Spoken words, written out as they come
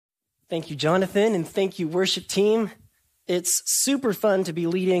Thank you, Jonathan, and thank you, worship team. It's super fun to be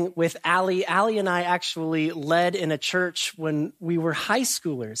leading with Allie. Allie and I actually led in a church when we were high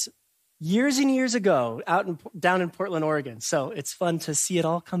schoolers years and years ago down in Portland, Oregon. So it's fun to see it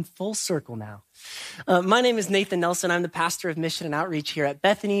all come full circle now. My name is Nathan Nelson. I'm the pastor of Mission and Outreach here at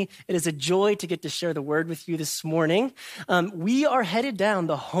Bethany. It is a joy to get to share the word with you this morning. We are headed down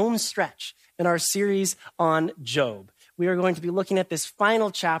the home stretch in our series on Job. We are going to be looking at this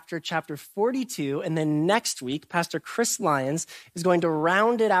final chapter, chapter 42, and then next week, Pastor Chris Lyons is going to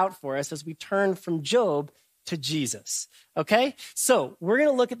round it out for us as we turn from Job to Jesus, okay? So we're going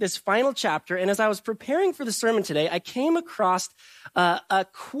to look at this final chapter, and as I was preparing for the sermon today, I came across a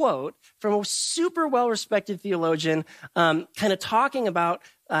quote from a super well-respected theologian kind of talking about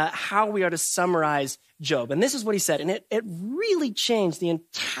how we are to summarize Job. And this is what he said, and it really changed the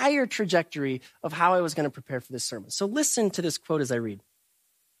entire trajectory of how I was going to prepare for this sermon. So listen to this quote as I read.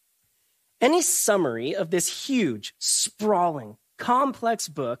 Any summary of this huge, sprawling, complex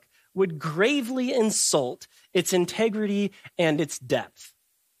book would gravely insult its integrity and its depth.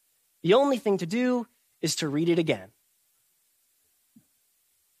 The only thing to do is to read it again.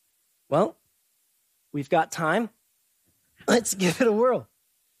 Well, we've got time. Let's give it a whirl.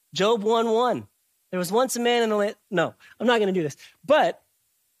 Job 1:1. There was once a man in the land. No, I'm not going to do this. But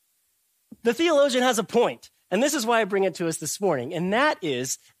the theologian has a point, and this is why I bring it to us this morning, and that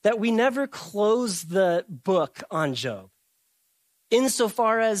is that we never close the book on Job.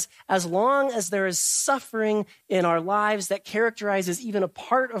 Insofar as long as there is suffering in our lives that characterizes even a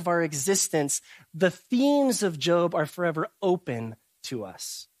part of our existence, the themes of Job are forever open to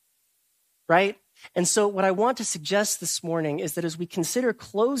us, right? And so what I want to suggest this morning is that as we consider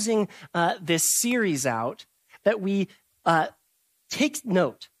closing this series out, that we take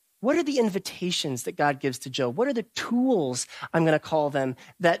note. What are the invitations that God gives to Job? What are the tools, I'm going to call them,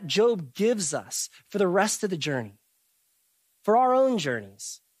 that Job gives us for the rest of the journey? For our own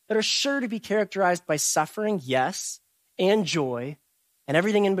journeys that are sure to be characterized by suffering, yes, and joy, and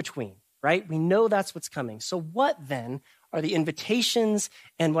everything in between, right? We know that's what's coming. So what then are the invitations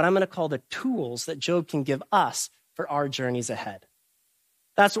and what I'm going to call the tools that Job can give us for our journeys ahead?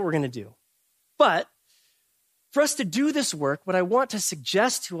 That's what we're going to do. But for us to do this work, what I want to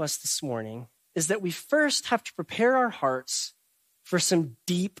suggest to us this morning is that we first have to prepare our hearts for some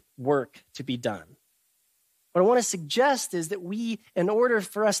deep work to be done. What I want to suggest is that we, in order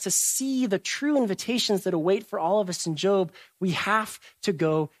for us to see the true invitations that await for all of us in Job, we have to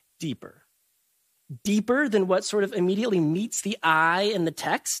go deeper. Deeper than what sort of immediately meets the eye in the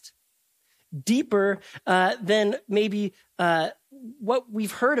text. Deeper than maybe what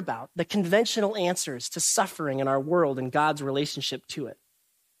we've heard about, the conventional answers to suffering in our world and God's relationship to it.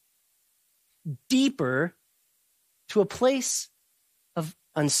 Deeper to a place of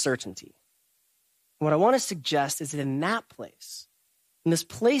uncertainty. What I want to suggest is that in that place, in this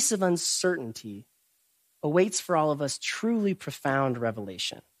place of uncertainty, awaits for all of us truly profound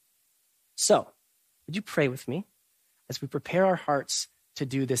revelation. So, would you pray with me as we prepare our hearts to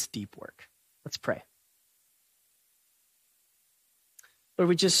do this deep work? Let's pray. Lord,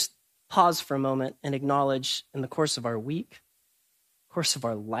 we just pause for a moment and acknowledge in the course of our week, course of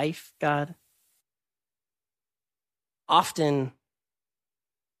our life, God, often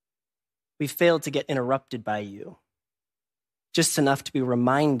we failed to get interrupted by you, just enough to be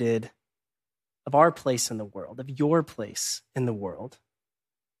reminded of our place in the world, of your place in the world,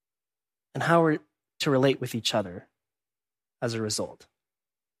 and how we're to relate with each other as a result.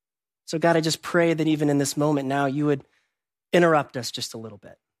 So God, I just pray that even in this moment now, you would interrupt us just a little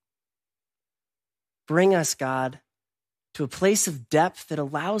bit. Bring us, God, to a place of depth that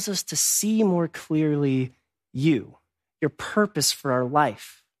allows us to see more clearly you, your purpose for our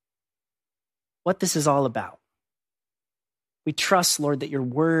life, what this is all about. We trust, Lord, that your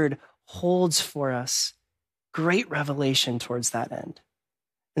word holds for us great revelation towards that end.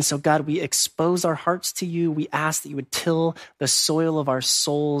 And so, God, we expose our hearts to you. We ask that you would till the soil of our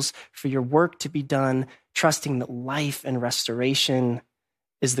souls for your work to be done, trusting that life and restoration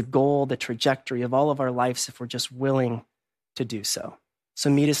is the goal, the trajectory of all of our lives if we're just willing to do so.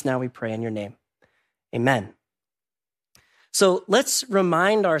 So meet us now, we pray in your name. Amen. So let's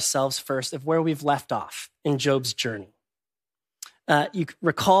remind ourselves first of where we've left off in Job's journey. You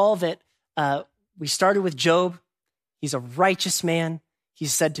recall that we started with Job. He's a righteous man.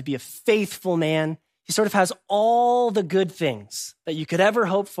 He's said to be a faithful man. He sort of has all the good things that you could ever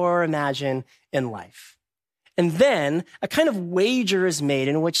hope for or imagine in life. And then a kind of wager is made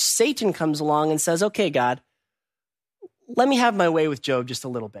in which Satan comes along and says, okay, God, let me have my way with Job just a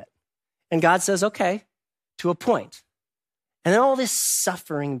little bit. And God says, okay, to a point. And then all this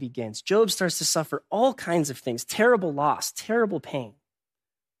suffering begins. Job starts to suffer all kinds of things, terrible loss, terrible pain.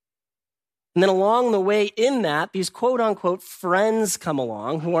 And then along the way in that, these quote unquote friends come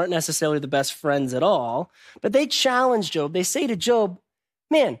along who aren't necessarily the best friends at all, but they challenge Job. They say to Job,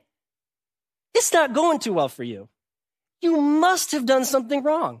 man, it's not going too well for you. You must have done something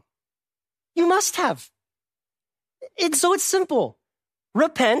wrong. You must have. So it's simple.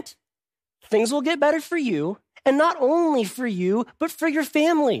 Repent. Things will get better for you. And not only for you, but for your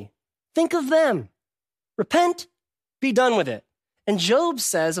family. Think of them. Repent. Be done with it. And Job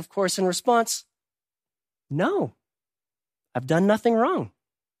says, of course, in response, no, I've done nothing wrong.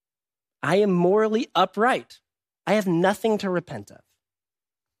 I am morally upright. I have nothing to repent of.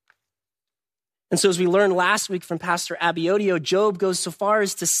 And so as we learned last week from Pastor Abiodio, Job goes so far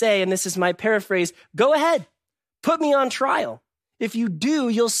as to say, and this is my paraphrase, go ahead, put me on trial. If you do,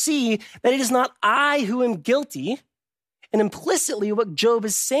 you'll see that it is not I who am guilty. And implicitly what Job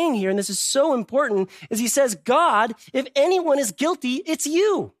is saying here, and this is so important, is he says, God, if anyone is guilty, it's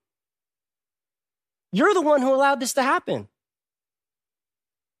you. You're the one who allowed this to happen.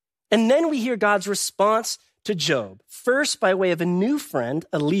 And then we hear God's response to Job, first by way of a new friend,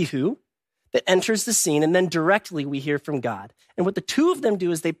 Elihu, that enters the scene, and then directly we hear from God. And what the two of them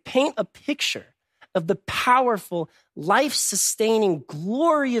do is they paint a picture of the powerful, life-sustaining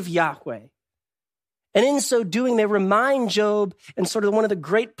glory of Yahweh. And in so doing, they remind Job, in sort of one of the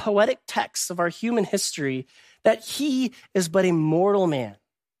great poetic texts of our human history, that he is but a mortal man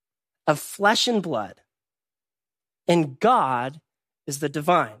of flesh and blood, and God is the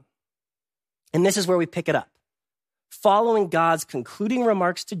divine. And this is where we pick it up. Following God's concluding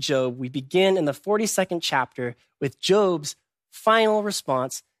remarks to Job, we begin in the 42nd chapter with Job's final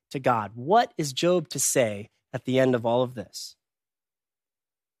response to God. What is Job to say at the end of all of this?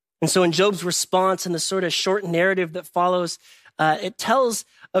 And so in Job's response in the sort of short narrative that follows, it tells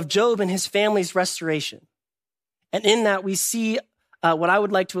of Job and his family's restoration. And in that we see what I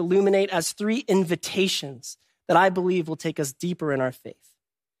would like to illuminate as 3 invitations that I believe will take us deeper in our faith.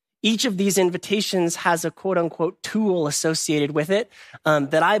 Each of these invitations has a quote unquote tool associated with it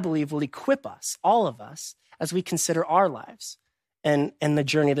that I believe will equip us, all of us, as we consider our lives and the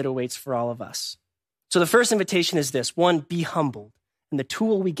journey that awaits for all of us. So the first invitation is this: 1, be humbled. And the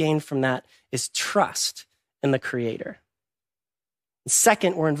tool we gain from that is trust in the Creator.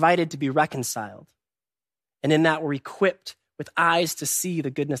 Second, we're invited to be reconciled. And in that, we're equipped with eyes to see the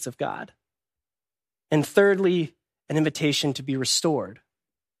goodness of God. And thirdly, an invitation to be restored.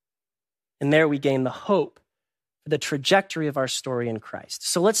 And there we gain the hope for the trajectory of our story in Christ.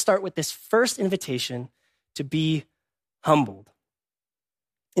 So let's start with this first invitation to be humbled.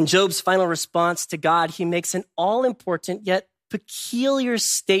 In Job's final response to God, he makes an all-important yet peculiar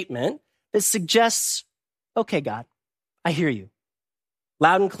statement that suggests, okay, God, I hear you.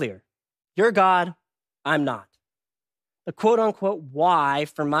 Loud and clear. You're God, I'm not. The quote unquote why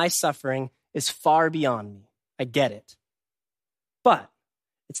for my suffering is far beyond me. I get it. But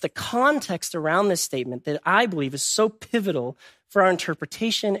it's the context around this statement that I believe is so pivotal for our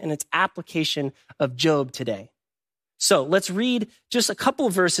interpretation and its application of Job today. So let's read just a couple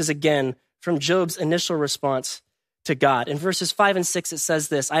of verses again from Job's initial response to God. In verses 5 and 6, it says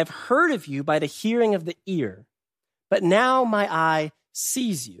this: I have heard of you by the hearing of the ear, but now my eye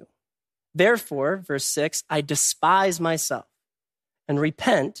sees you. Therefore, verse 6, I despise myself and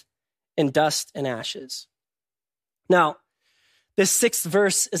repent in dust and ashes. Now, this 6th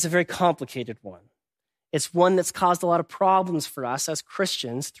verse is a very complicated one. It's one that's caused a lot of problems for us as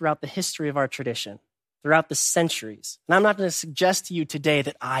Christians throughout the history of our tradition, throughout the centuries. And I'm not going to suggest to you today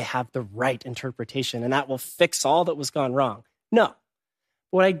that I have the right interpretation and that will fix all that was gone wrong. No.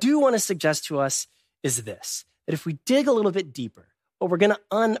 What I do want to suggest to us is this: that if we dig a little bit deeper, what we're going to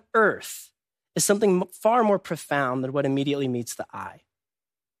unearth is something far more profound than what immediately meets the eye.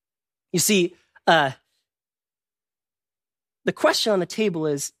 You see, the question on the table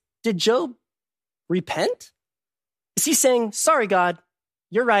is, did Job repent? Is he saying, sorry, God,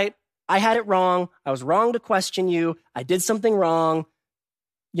 you're right. I had it wrong. I was wrong to question you. I did something wrong.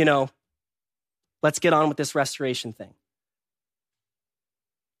 Let's get on with this restoration thing.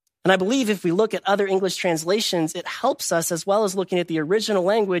 And I believe if we look at other English translations, it helps us, as well as looking at the original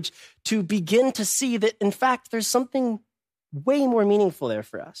language, to begin to see that, in fact, there's something way more meaningful there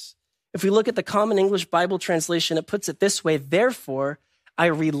for us. If we look at the Common English Bible translation, it puts it this way: therefore, I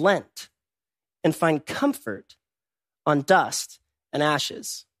relent and find comfort on dust and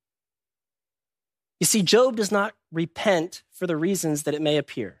ashes. You see, Job does not repent for the reasons that it may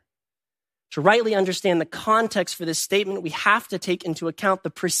appear. To rightly understand the context for this statement, we have to take into account the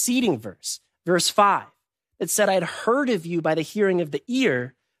preceding verse, verse 5, It said, I'd heard of you by the hearing of the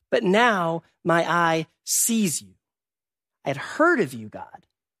ear, but now my eye sees you. I'd heard of you, God,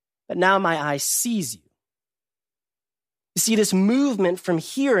 but now my eye sees you. You see, this movement from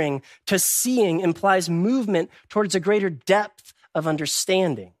hearing to seeing implies movement towards a greater depth of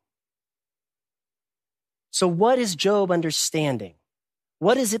understanding. So what is Job understanding?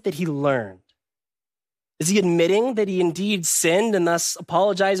 What is it that he learned? Is he admitting that he indeed sinned and thus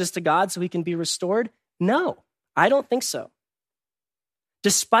apologizes to God so he can be restored? No, I don't think so.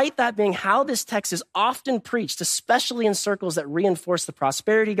 Despite that being how this text is often preached, especially in circles that reinforce the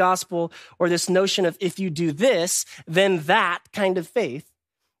prosperity gospel or this notion of if you do this, then that kind of faith,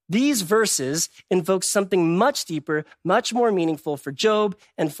 these verses invoke something much deeper, much more meaningful for Job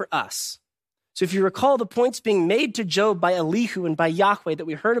and for us. So if you recall the points being made to Job by Elihu and by Yahweh that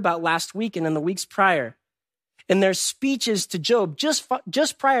we heard about last week and in the weeks prior, in their speeches to Job,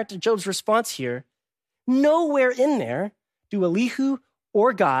 just prior to Job's response here, nowhere in there do Elihu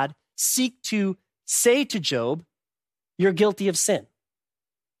or God seek to say to Job, you're guilty of sin.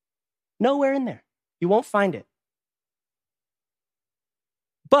 Nowhere in there. You won't find it.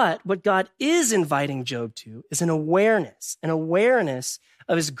 But what God is inviting Job to is an awareness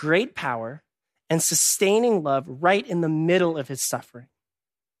of his great power and sustaining love right in the middle of his suffering.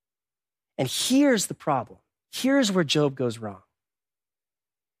 And here's the problem. Here's where Job goes wrong.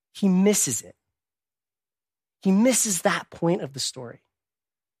 He misses it. He misses that point of the story.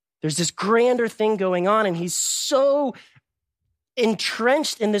 There's this grander thing going on, and he's so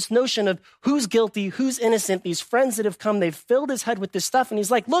entrenched in this notion of who's guilty, who's innocent. These friends that have come, they've filled his head with this stuff, and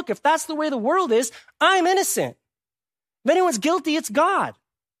he's like, look, if that's the way the world is, I'm innocent. If anyone's guilty, it's God.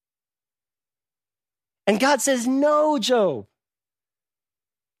 And God says, no, Job.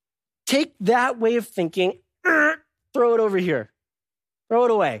 Take that way of thinking, throw it over here. Throw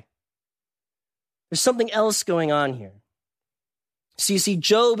it away. There's something else going on here. So you see,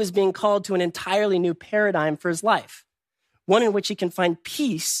 Job is being called to an entirely new paradigm for his life, one in which he can find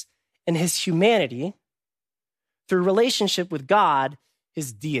peace in his humanity through relationship with God,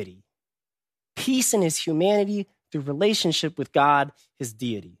 his deity. Peace in his humanity through relationship with God, his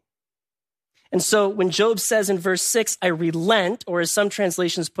deity. And so when Job says in verse 6, I relent, or as some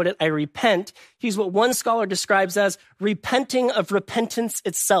translations put it, I repent, he's what one scholar describes as repenting of repentance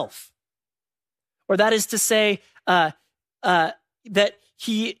itself. Or that is to say, that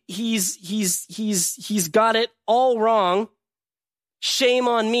he's got it all wrong. Shame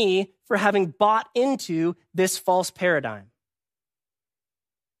on me for having bought into this false paradigm.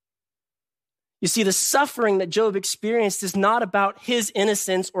 You see, the suffering that Job experienced is not about his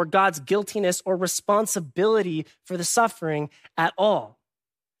innocence or God's guiltiness or responsibility for the suffering at all.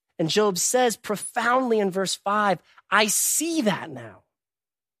 And Job says profoundly in verse 5, I see that now.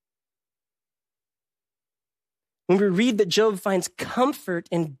 When we read that Job finds comfort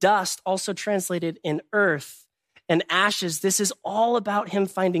in dust, also translated in earth and ashes, this is all about him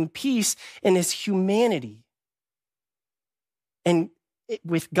finding peace in his humanity and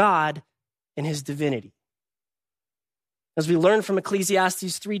with God and his divinity. As we learn from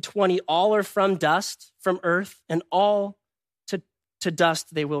Ecclesiastes 3:20, all are from dust, from earth, and all to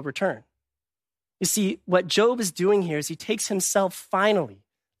dust they will return. You see, what Job is doing here is he takes himself finally,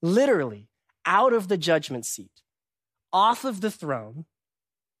 literally, out of the judgment seat, off of the throne,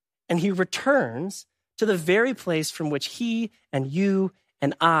 and he returns to the very place from which he and you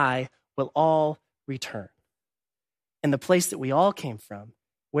and I will all return. And the place that we all came from,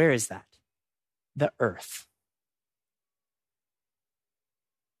 where is that? The earth.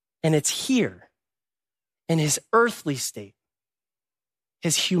 And it's here, in his earthly state,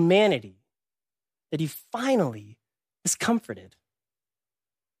 his humanity, that he finally is comforted,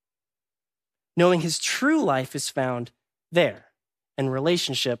 knowing his true life is found there in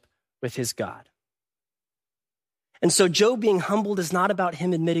relationship with his God. And so Job being humbled is not about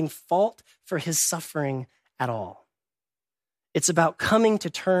him admitting fault for his suffering at all. It's about coming to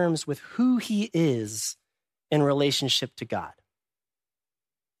terms with who he is in relationship to God.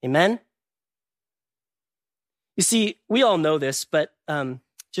 Amen? You see, we all know this, but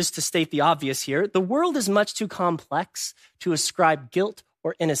just to state the obvious here, the world is much too complex to ascribe guilt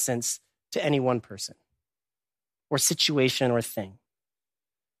or innocence to any one person or situation or thing.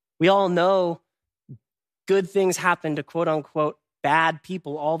 We all know good things happen to quote unquote bad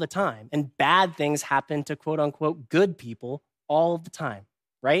people all the time, and bad things happen to quote unquote good people all the time,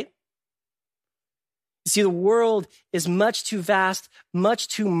 right? You see, the world is much too vast, much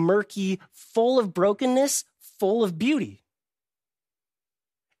too murky, full of brokenness, full of beauty.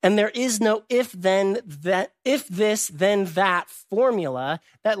 And there is no if this, then that formula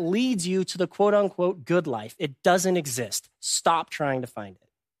that leads you to the quote unquote good life. It doesn't exist. Stop trying to find it.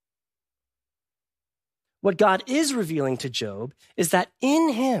 What God is revealing to Job is that in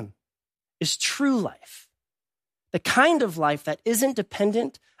him is true life, the kind of life that isn't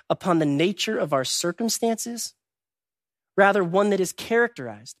dependent upon the nature of our circumstances, rather one that is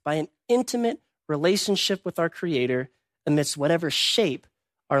characterized by an intimate relationship with our Creator amidst whatever shape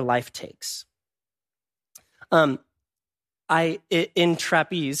our life takes. In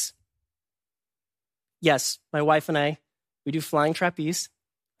trapeze, yes, my wife and I, we do flying trapeze.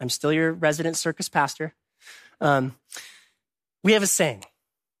 I'm still your resident circus pastor. We have a saying.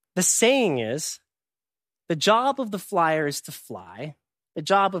 The saying is, the job of the flyer is to fly. The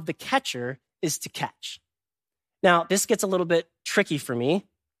job of the catcher is to catch. Now, this gets a little bit tricky for me.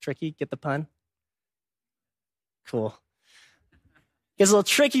 Tricky, get the pun? Cool. It's a little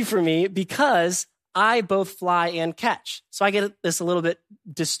tricky for me because I both fly and catch. So I get this a little bit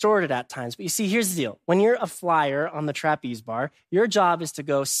distorted at times. But you see, here's the deal. When you're a flyer on the trapeze bar, your job is to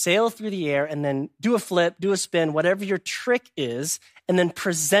go sail through the air and then do a flip, do a spin, whatever your trick is, and then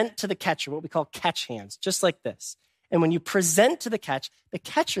present to the catcher, what we call catch hands, just like this. And when you present to the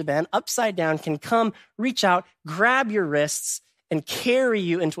catcher then, upside down, can come, reach out, grab your wrists, and carry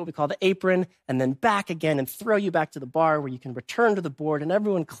you into what we call the apron, and then back again and throw you back to the bar where you can return to the board, and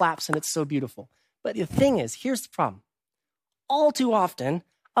everyone claps, and it's so beautiful. But the thing is, here's the problem. All too often,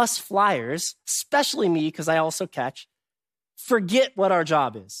 us flyers, especially me, because I also catch, forget what our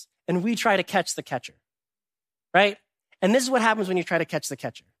job is, and we try to catch the catcher, right? And this is what happens when you try to catch the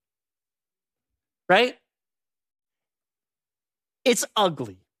catcher, right? It's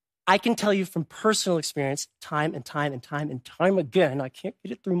ugly. I can tell you from personal experience, time and time again, I can't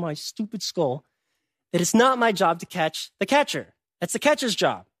get it through my stupid skull, that it's not my job to catch the catcher. That's the catcher's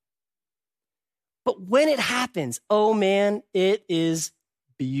job. But when it happens, oh man, it is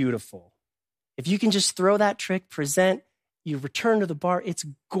beautiful. If you can just throw that trick, present, you return to the bar, it's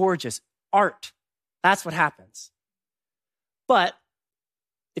gorgeous. Art. That's what happens. But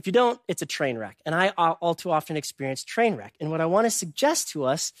if you don't, it's a train wreck. And I all too often experience train wreck. And what I want to suggest to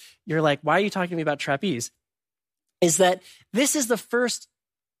us, you're like, why are you talking to me about trapeze? Is that this is the first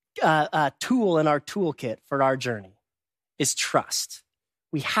tool in our toolkit for our journey, is trust.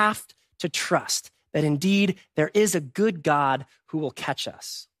 We have to trust that indeed there is a good God who will catch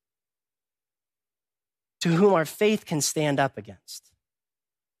us, to whom our faith can stand up against.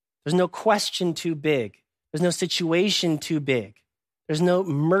 There's no question too big. There's no situation too big. There's no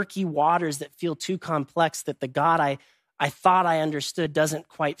murky waters that feel too complex that the God I thought I understood doesn't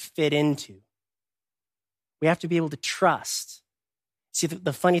quite fit into. We have to be able to trust. See,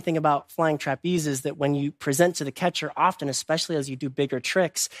 the funny thing about flying trapeze is that when you present to the catcher, often, especially as you do bigger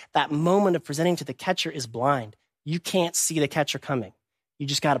tricks, that moment of presenting to the catcher is blind. You can't see the catcher coming. You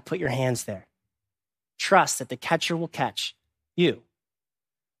just got to put your hands there. Trust that the catcher will catch you.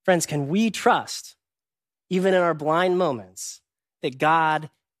 Friends, can we trust, even in our blind moments, that God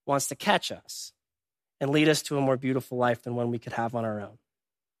wants to catch us and lead us to a more beautiful life than one we could have on our own?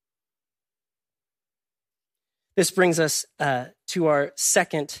 This brings us to our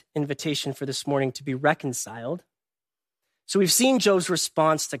second invitation for this morning, to be reconciled. So we've seen Job's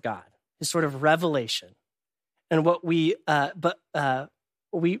response to God, his sort of revelation. And what we want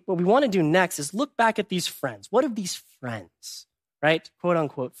to do next is look back at these friends. What of these friends, right? Quote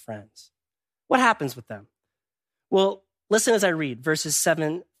unquote friends. What happens with them? Well, listen as I read verses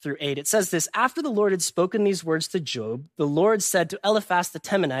 7 through 8. It says this: after the Lord had spoken these words to Job, the Lord said to Eliphaz the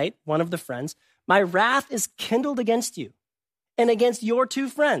Temanite, one of the friends, my wrath is kindled against you and against your two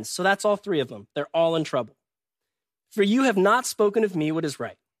friends. So that's all three of them. They're all in trouble. For you have not spoken of me what is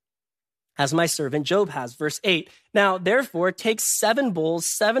right, as my servant Job has. Verse 8, now therefore take 7 bulls,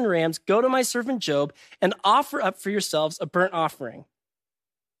 7 rams, go to my servant Job and offer up for yourselves a burnt offering.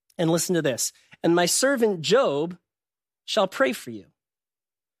 And listen to this. And my servant Job shall pray for you.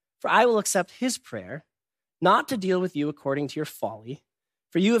 For I will accept his prayer, not to deal with you according to your folly,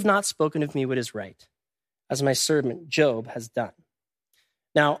 for you have not spoken of me what is right, as my servant Job has done.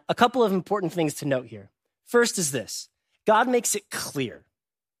 Now, a couple of important things to note here. First is this: God makes it clear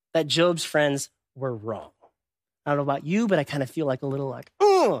that Job's friends were wrong. I don't know about you, but I kind of feel like a little like,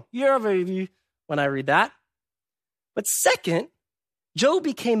 oh, yeah, baby, when I read that. But second, Job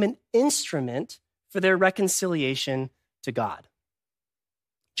became an instrument for their reconciliation to God.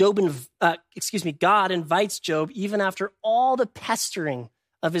 God invites Job even after all the pestering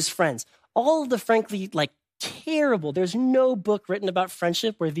of his friends, all of the frankly terrible. There's no book written about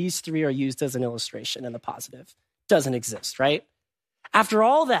friendship where these three are used as an illustration in the positive. Doesn't exist, right? After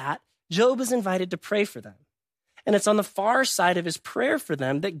all that, Job is invited to pray for them. And it's on the far side of his prayer for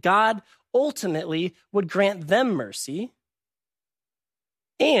them that God ultimately would grant them mercy.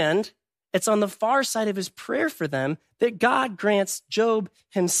 And it's on the far side of his prayer for them that God grants Job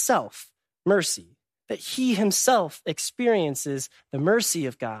himself mercy, that he himself experiences the mercy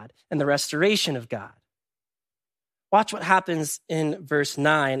of God and the restoration of God. Watch what happens in verse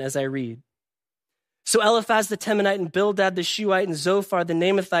 9 as I read. So Eliphaz the Temanite and Bildad the Shuhite and Zophar the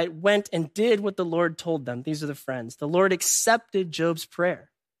Naamathite went and did what the Lord told them. These are the friends. The Lord accepted Job's prayer.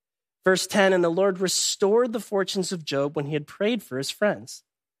 Verse 10, and the Lord restored the fortunes of Job when he had prayed for his friends.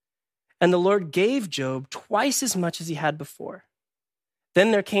 And the Lord gave Job twice as much as he had before.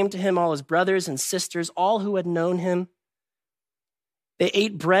 Then there came to him all his brothers and sisters, all who had known him. They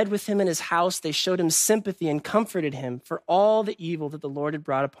ate bread with him in his house. They showed him sympathy and comforted him for all the evil that the Lord had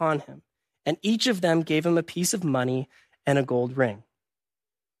brought upon him. And each of them gave him a piece of money and a gold ring.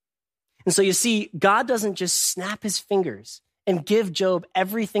 And so you see, God doesn't just snap his fingers and give Job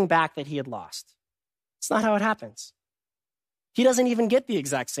everything back that he had lost. It's not how it happens. He doesn't even get the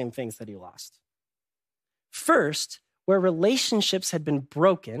exact same things that he lost. First, where relationships had been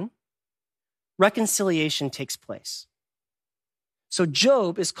broken, reconciliation takes place. So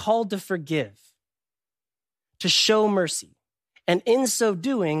Job is called to forgive, to show mercy, and in so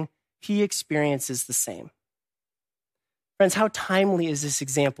doing, he experiences the same. Friends, how timely is this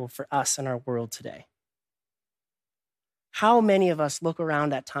example for us in our world today? How many of us look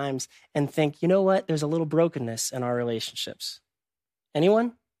around at times and think, you know what, there's a little brokenness in our relationships?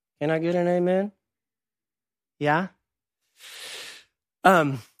 Anyone? Can I get an amen? Yeah?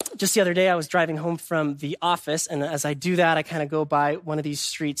 Just the other day, I was driving home from the office, and as I do that, I kind of go by one of these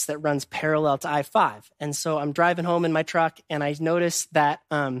streets that runs parallel to I-5. And so I'm driving home in my truck, and I notice that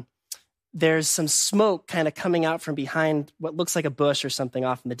there's some smoke kind of coming out from behind what looks like a bush or something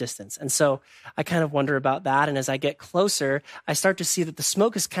off in the distance. And so I kind of wonder about that. And as I get closer, I start to see that the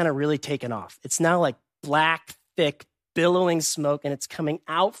smoke is kind of really taken off. It's now like black, thick, billowing smoke, and it's coming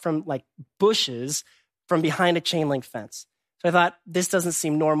out from like bushes from behind a chain link fence. So I thought, this doesn't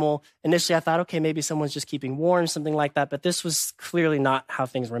seem normal. Initially, I thought, okay, maybe someone's just keeping warm, something like that. But this was clearly not how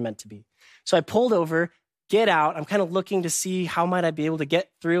things were meant to be. So I pulled over, get out. I'm kind of looking to see how might I be able to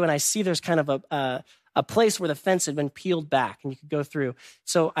get through. And I see there's kind of a place where the fence had been peeled back and you could go through.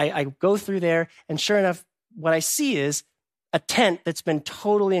 So I go through there. And sure enough, what I see is a tent that's been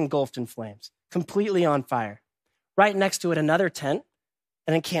totally engulfed in flames, completely on fire. Right next to it, another tent,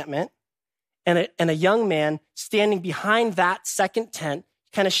 an encampment, and a young man standing behind that second tent,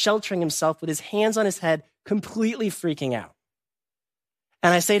 kind of sheltering himself with his hands on his head, completely freaking out.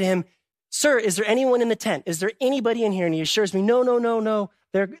 And I say to him, sir, is there anyone in the tent? Is there anybody in here? And he assures me, no.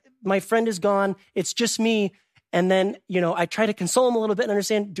 My friend is gone. It's just me. And then, I try to console him a little bit and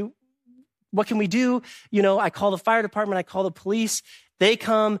understand, what can we do? I call the fire department. I call the police. They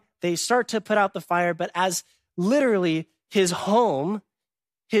come. They start to put out the fire. But as literally his home,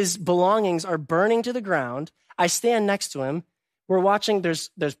 his belongings are burning to the ground, I stand next to him. We're watching. There's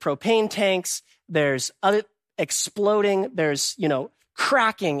propane tanks. There's other exploding. There's,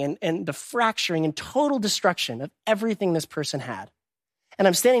 cracking and the fracturing and total destruction of everything this person had. And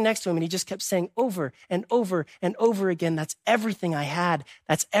I'm standing next to him, and he just kept saying over and over and over again, that's everything I had.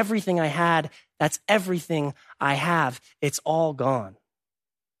 That's everything I had. That's everything I have. It's all gone.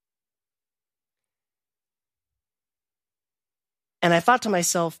 And I thought to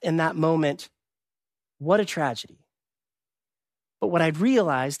myself in that moment, what a tragedy. But what I'd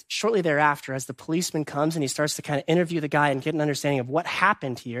realized shortly thereafter, as the policeman comes and he starts to kind of interview the guy and get an understanding of what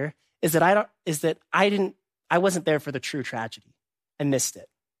happened here, is that I wasn't there for the true tragedy. I missed it.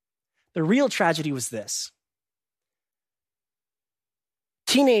 The real tragedy was this.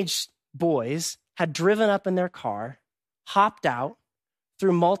 Teenage boys had driven up in their car, hopped out,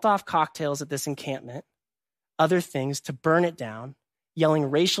 threw Molotov cocktails at this encampment, other things to burn it down,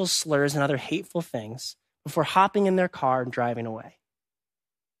 yelling racial slurs and other hateful things before hopping in their car and driving away.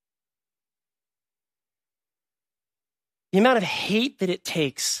 The amount of hate that it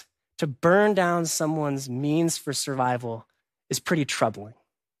takes to burn down someone's means for survival is pretty troubling,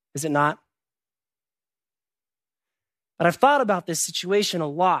 is it not? But I've thought about this situation a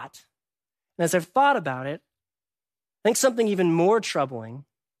lot. And as I've thought about it, I think something even more troubling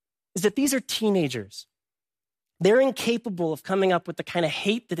is that these are teenagers. They're incapable of coming up with the kind of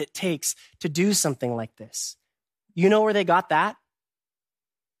hate that it takes to do something like this. You know where they got that?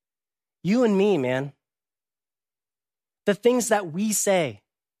 You and me, man. The things that we say.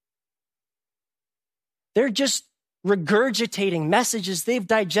 They're just regurgitating messages they've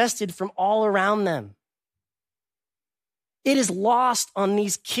digested from all around them. It is lost on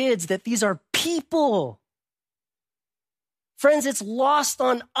these kids that these are people. Friends, it's lost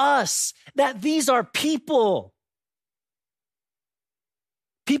on us that these are people.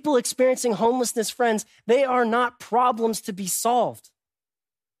 People experiencing homelessness, friends, they are not problems to be solved.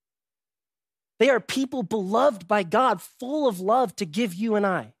 They are people beloved by God, full of love to give you and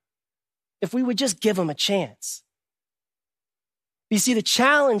I, if we would just give them a chance. You see, the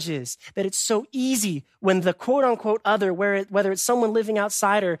challenge is that it's so easy when the quote unquote other, whether it's someone living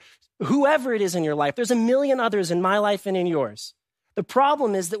outside or whoever it is in your life, there's a million others in my life and in yours. The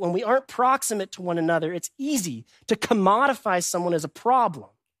problem is that when we aren't proximate to one another, it's easy to commodify someone as a problem,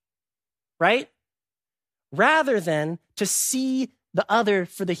 right? Rather than to see the other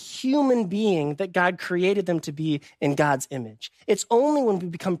for the human being that God created them to be in God's image. It's only when we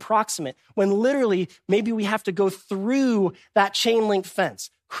become proximate, when literally maybe we have to go through that chain link fence,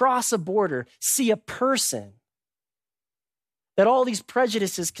 cross a border, see a person, that all these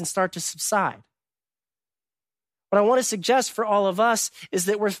prejudices can start to subside. What I want to suggest for all of us is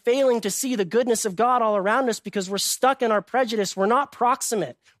that we're failing to see the goodness of God all around us because we're stuck in our prejudice. We're not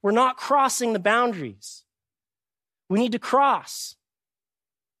proximate. We're not crossing the boundaries. We need to cross.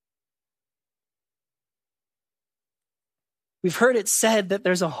 We've heard it said that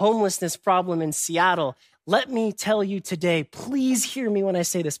there's a homelessness problem in Seattle. Let me tell you today, please hear me when I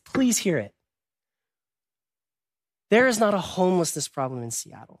say this. Please hear it. There is not a homelessness problem in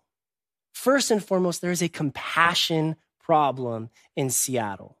Seattle. First and foremost, there is a compassion problem in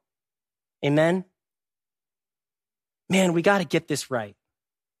Seattle. Amen? Man, we got to get this right.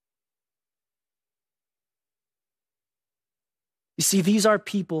 You see, these are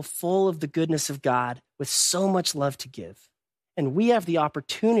people full of the goodness of God with so much love to give. And we have the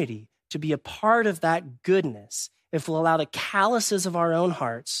opportunity to be a part of that goodness if we'll allow the calluses of our own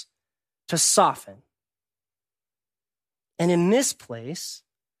hearts to soften. And in this place,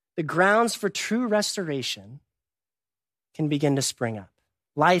 the grounds for true restoration can begin to spring up.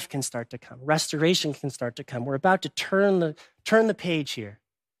 Life can start to come. Restoration can start to come. We're about to turn the page here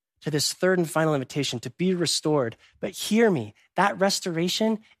to this third and final invitation to be restored. But hear me, that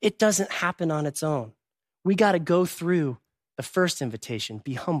restoration, it doesn't happen on its own. We got to go through the first invitation,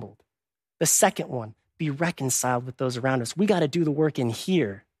 be humbled. The second one, be reconciled with those around us. We got to do the work in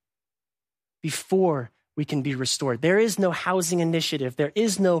here before we can be restored. There is no housing initiative. There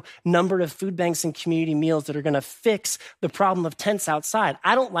is no number of food banks and community meals that are going to fix the problem of tents outside.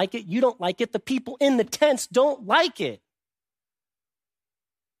 I don't like it. You don't like it. The people in the tents don't like it.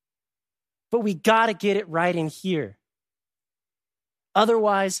 But we got to get it right in here.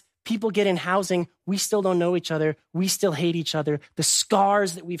 Otherwise, people get in housing, we still don't know each other, we still hate each other. The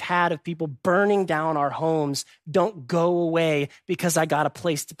scars that we've had of people burning down our homes don't go away because I got a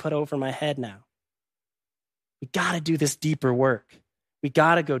place to put over my head now. We got to do this deeper work. We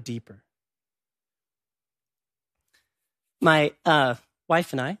got to go deeper. My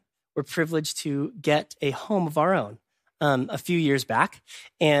wife and I were privileged to get a home of our own a few years back.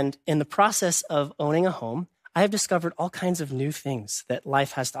 And in the process of owning a home, I have discovered all kinds of new things that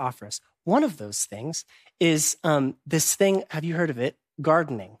life has to offer us. One of those things is this thing, have you heard of it?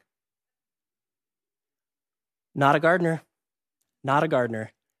 Gardening. Not a gardener. Not a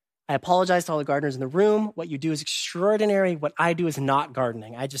gardener. I apologize to all the gardeners in the room. What you do is extraordinary. What I do is not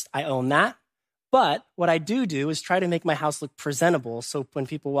gardening. I own that. But what I do is try to make my house look presentable so when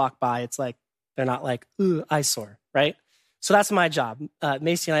people walk by, it's like, they're not like, ooh, eyesore, right? So that's my job.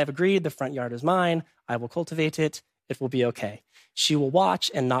 Macy and I have agreed the front yard is mine. I will cultivate it. It will be okay. She will watch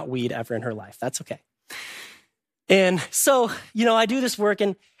and not weed ever in her life. That's okay. And so, I do this work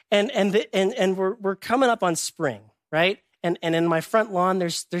and we're coming up on spring, right? And in my front lawn,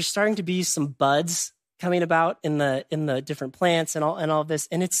 there's starting to be some buds coming about in the different plants and all this.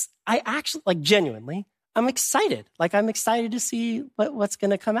 And I actually, like, genuinely, I'm excited. Like, I'm excited to see what's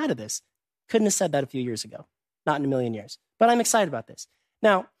going to come out of this. Couldn't have said that a few years ago. Not in a million years. But I'm excited about this.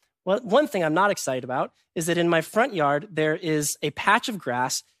 Now, one thing I'm not excited about is that in my front yard, there is a patch of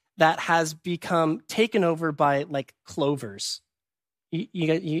grass that has become taken over by, like, clovers.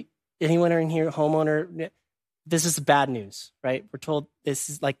 Anyone in here, homeowner? This is bad news, right? We're told this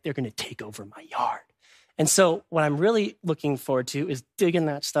is like they're going to take over my yard. And so what I'm really looking forward to is digging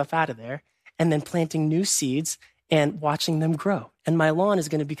that stuff out of there and then planting new seeds and watching them grow. And my lawn is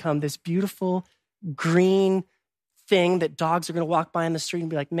going to become this beautiful green thing that dogs are going to walk by in the street and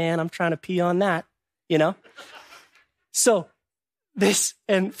be like, man, I'm trying to pee on that, So this,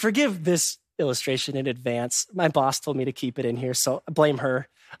 and forgive this illustration in advance. My boss told me to keep it in here, so I blame her.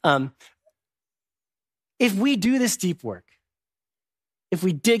 If we do this deep work, if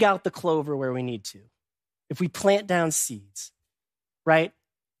we dig out the clover where we need to, if we plant down seeds, right,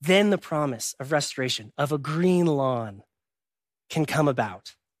 then the promise of restoration, of a green lawn can come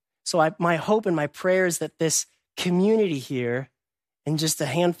about. So my hope and my prayer is that this community here, in just a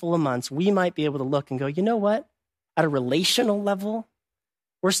handful of months, we might be able to look and go, you know what? At a relational level,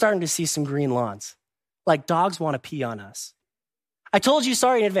 we're starting to see some green lawns. Like dogs want to pee on us. I told you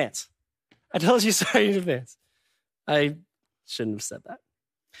sorry in advance. I shouldn't have said that.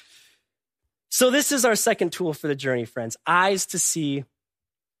 So this is our second tool for the journey, friends. Eyes to see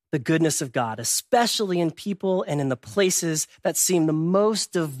the goodness of God, especially in people and in the places that seem the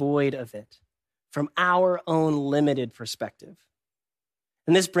most devoid of it from our own limited perspective.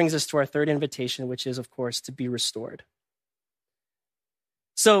 And this brings us to our third invitation, which is, of course, to be restored.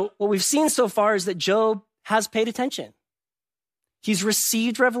 So what we've seen so far is that Job has paid attention. He's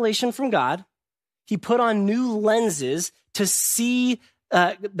received revelation from God. He put on new lenses to see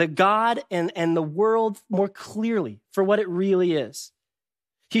the God and the world more clearly for what it really is.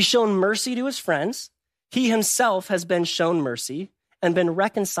 He's shown mercy to his friends. He himself has been shown mercy and been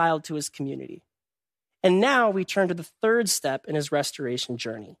reconciled to his community. And now we turn to the third step in his restoration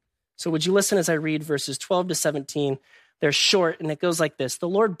journey. So would you listen as I read verses 12 to 17? They're short, and it goes like this. The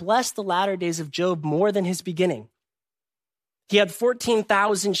Lord blessed the latter days of Job more than his beginning. He had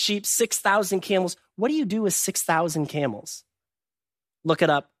 14,000 sheep, 6,000 camels. What do you do with 6,000 camels? Look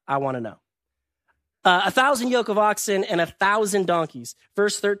it up. I want to know. 1,000 yoke of oxen and 1,000 donkeys.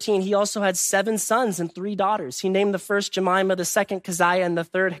 Verse 13, he also had 7 sons and 3 daughters. He named the first Jemimah, the second Keziah, and the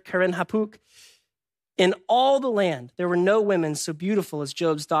third Keren-Hapuk. In all the land, there were no women so beautiful as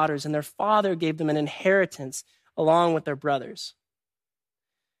Job's daughters, and their father gave them an inheritance along with their brothers.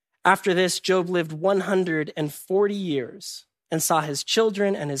 After this, Job lived 140 years and saw his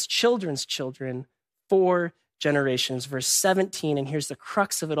children and his children's children 4 generations. Verse 17, and here's the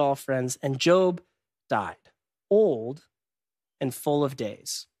crux of it all, friends. And Job died, old and full of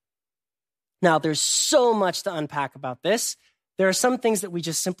days. Now, there's so much to unpack about this. There are some things that we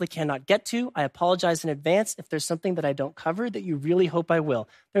just simply cannot get to. I apologize in advance if there's something that I don't cover that you really hope I will.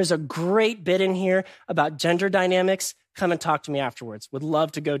 There's a great bit in here about gender dynamics. Come and talk to me afterwards. Would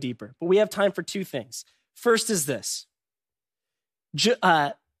love to go deeper. But we have time for 2 things. First is this.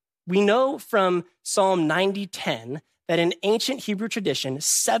 We know from Psalm 90:10 that in ancient Hebrew tradition,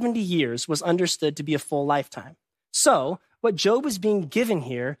 70 years was understood to be a full lifetime. So what Job is being given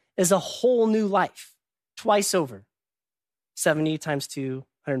here is a whole new life, twice over. 70 times 2,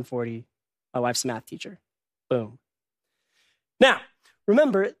 140. My wife's a math teacher. Boom. Now,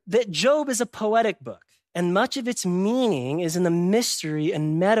 remember that Job is a poetic book, and much of its meaning is in the mystery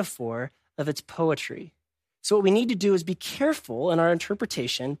and metaphor of its poetry. So what we need to do is be careful in our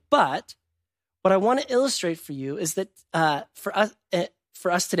interpretation, but what I want to illustrate for you is that for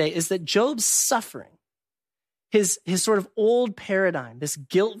us today is that Job's suffering, his sort of old paradigm, this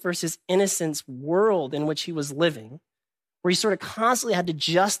guilt versus innocence world in which he was living, where he sort of constantly had to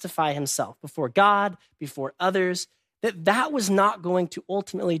justify himself before God, before others, that was not going to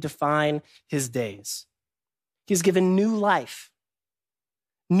ultimately define his days. He's given new life,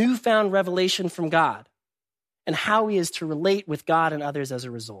 newfound revelation from God, and how he is to relate with God and others as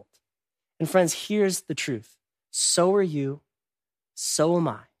a result. And friends, here's the truth. So are you, so am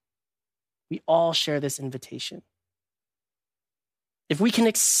I. We all share this invitation. If we can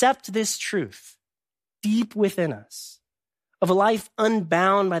accept this truth deep within us, of a life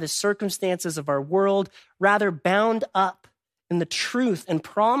unbound by the circumstances of our world, rather bound up in the truth and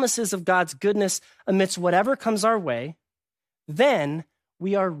promises of God's goodness amidst whatever comes our way, then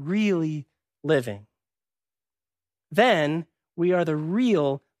we are really living. Then we are the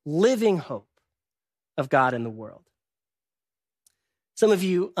real living hope of God in the world. Some of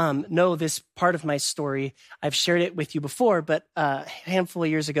you know this part of my story. I've shared it with you before, but a handful of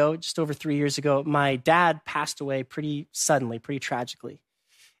years ago, just over 3 years ago, my dad passed away pretty suddenly, pretty tragically.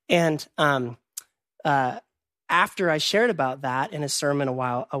 And after I shared about that in a sermon a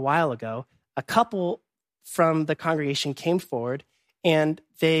while ago, a couple from the congregation came forward and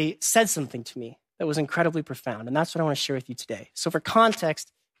they said something to me that was incredibly profound. And that's what I want to share with you today. So for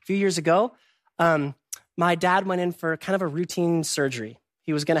context, a few years ago, my dad went in for kind of a routine surgery.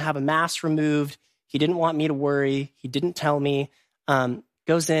 He was going to have a mass removed. He didn't want me to worry. He didn't tell me.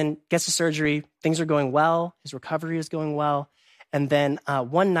 Goes in, gets the surgery. Things are going well. His recovery is going well. And then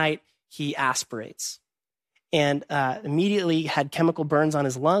one night he aspirates and immediately had chemical burns on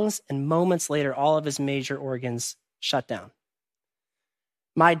his lungs. And moments later, all of his major organs shut down.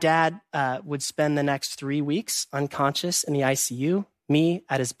 My dad would spend the next 3 weeks unconscious in the ICU, me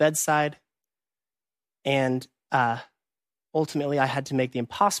at his bedside. And ultimately, I had to make the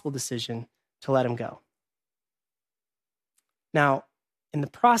impossible decision to let him go. Now, in the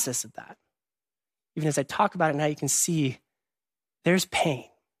process of that, even as I talk about it now, you can see there's pain.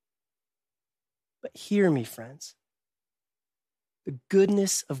 But hear me, friends. The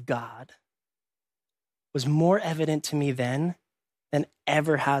goodness of God was more evident to me then than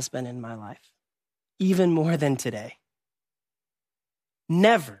ever has been in my life, even more than today.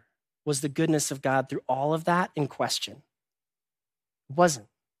 Never was the goodness of God through all of that in question. It wasn't.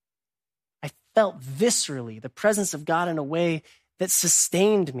 I felt viscerally the presence of God in a way that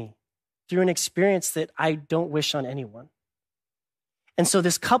sustained me through an experience that I don't wish on anyone. And so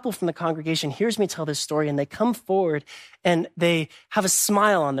this couple from the congregation hears me tell this story, and they come forward and they have a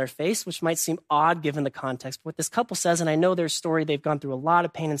smile on their face, which might seem odd given the context. But what this couple says, and I know their story, they've gone through a lot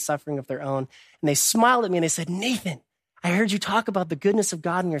of pain and suffering of their own, and they smiled at me and they said, "Nathan, I heard you talk about the goodness of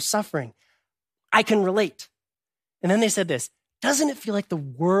God in your suffering. I can relate." And then they said this, "Doesn't it feel like the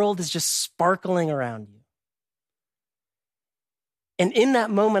world is just sparkling around you?" And in that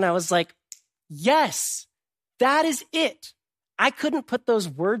moment, I was like, yes, that is it. I couldn't put those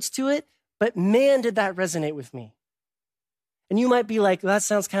words to it, but man, did that resonate with me. And you might be like, well, that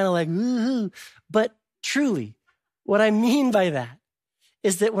sounds kind of like, ooh, but truly, what I mean by that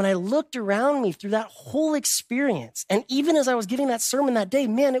is that when I looked around me through that whole experience, and even as I was giving that sermon that day,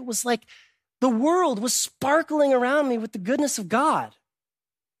 man, it was like the world was sparkling around me with the goodness of God.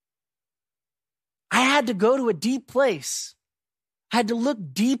 I had to go to a deep place. I had to look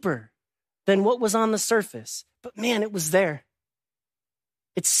deeper than what was on the surface. But man, it was there.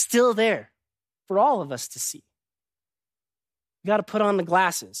 It's still there for all of us to see. You got to put on the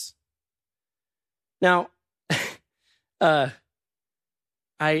glasses. Now,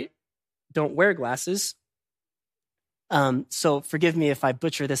 I don't wear glasses, so forgive me if I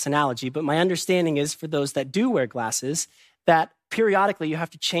butcher this analogy, but my understanding is for those that do wear glasses, that periodically you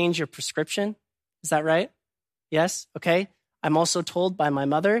have to change your prescription. Is that right? Yes? Okay. I'm also told by my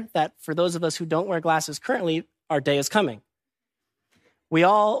mother that for those of us who don't wear glasses currently, our day is coming. We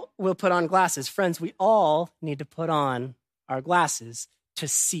all will put on glasses. Friends, we all need to put on our glasses to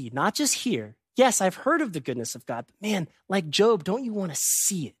see, not just hear. Yes, I've heard of the goodness of God, but man, like Job, don't you want to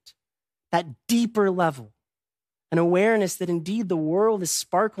see it? That deeper level, an awareness that indeed the world is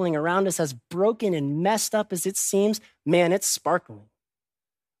sparkling around us, as broken and messed up as it seems. Man, it's sparkling.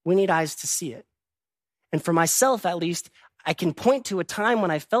 We need eyes to see it. And for myself, at least, I can point to a time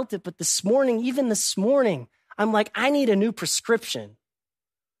when I felt it, but even this morning, I'm like, I need a new prescription.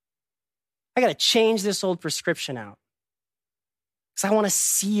 I got to change this old prescription out because I want to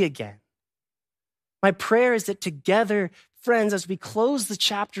see again. My prayer is that together, friends, as we close the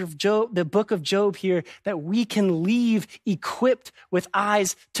chapter of Job, the book of Job here, that we can leave equipped with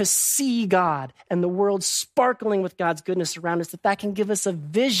eyes to see God and the world sparkling with God's goodness around us, that can give us a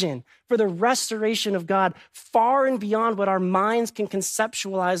vision for the restoration of God far and beyond what our minds can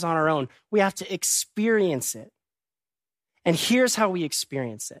conceptualize on our own. We have to experience it. And here's how we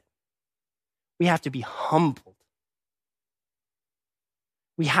experience it. We have to be humbled.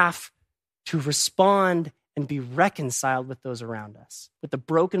 We have to respond and be reconciled with those around us, with the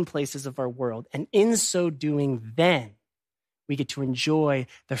broken places of our world. And in so doing, then we get to enjoy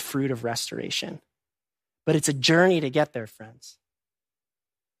the fruit of restoration. But it's a journey to get there, friends.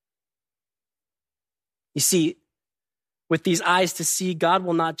 You see, with these eyes to see, God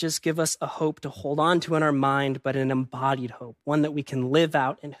will not just give us a hope to hold on to in our mind, but an embodied hope, one that we can live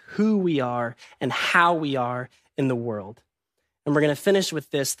out in who we are and how we are in the world. And we're going to finish with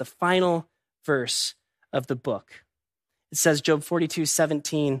this, the final verse of the book. It says, Job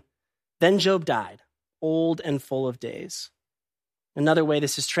 42:17, "Then Job died, old and full of days." Another way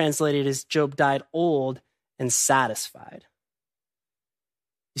this is translated is Job died old and satisfied.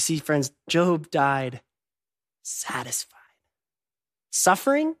 You see, friends, Job died satisfied.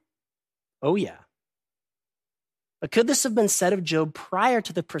 Suffering? Oh, yeah. But could this have been said of Job prior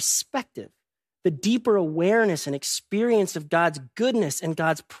to the perspective, the deeper awareness and experience of God's goodness and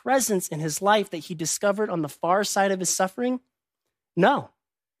God's presence in his life that he discovered on the far side of his suffering? No,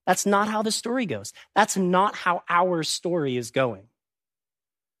 that's not how the story goes. That's not how our story is going.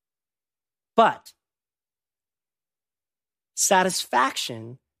 But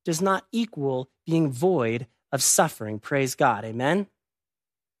satisfaction does not equal being void of suffering. Praise God. Amen?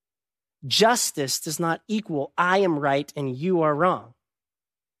 Justice does not equal I am right and you are wrong.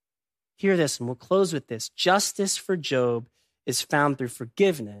 Hear this, and we'll close with this. Justice for Job is found through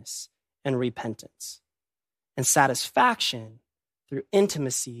forgiveness and repentance, and satisfaction through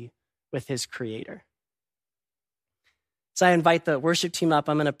intimacy with his Creator. So I invite the worship team up.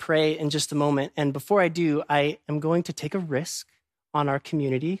 I'm going to pray in just a moment. And before I do, I am going to take a risk on our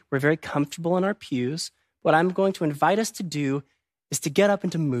community. We're very comfortable in our pews, what I'm going to invite us to do is to get up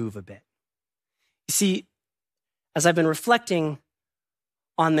and to move a bit. You see, as I've been reflecting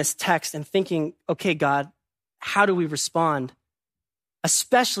on this text and thinking, okay, God, how do we respond?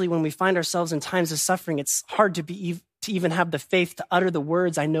 Especially when we find ourselves in times of suffering, it's hard to even have the faith to utter the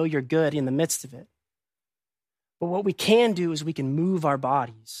words, I know you're good, in the midst of it. But what we can do is we can move our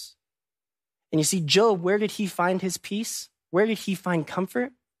bodies. And you see, Job, where did he find his peace? Where did he find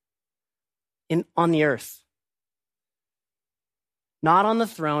comfort? On the earth. Not on the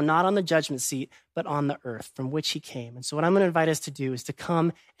throne, not on the judgment seat, but on the earth from which he came. And so what I'm going to invite us to do is to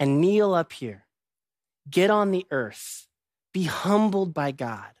come and kneel up here. Get on the earth. Be humbled by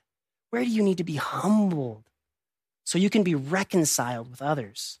God. Where do you need to be humbled? So you can be reconciled with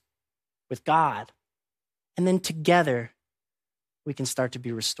others, with God. And then together, we can start to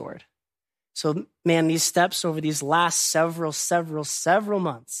be restored. So, man, these steps over these last several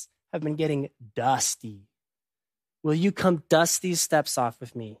months have been getting dusty. Will you come dust these steps off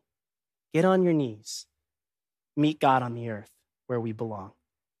with me? Get on your knees. Meet God on the earth where we belong.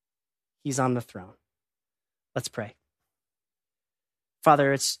 He's on the throne. Let's pray.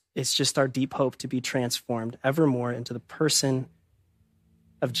 Father, it's just our deep hope to be transformed evermore into the person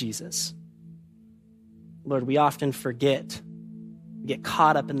of Jesus. Lord, we often forget. We get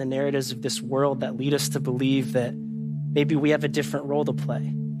caught up in the narratives of this world that lead us to believe that maybe we have a different role to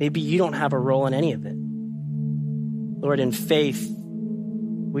play. Maybe you don't have a role in any of it. Lord, in faith,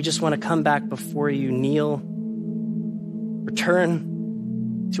 we just want to come back before you, kneel,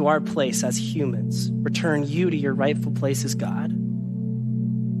 return to our place as humans, return you to your rightful place as God.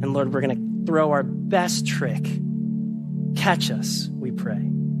 And Lord, we're going to throw our best trick. Catch us, we pray.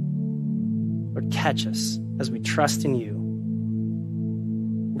 Lord, catch us as we trust in you.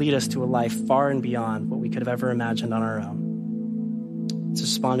 Lead us to a life far and beyond what we could have ever imagined on our own. Let's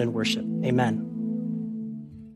respond in worship. Amen.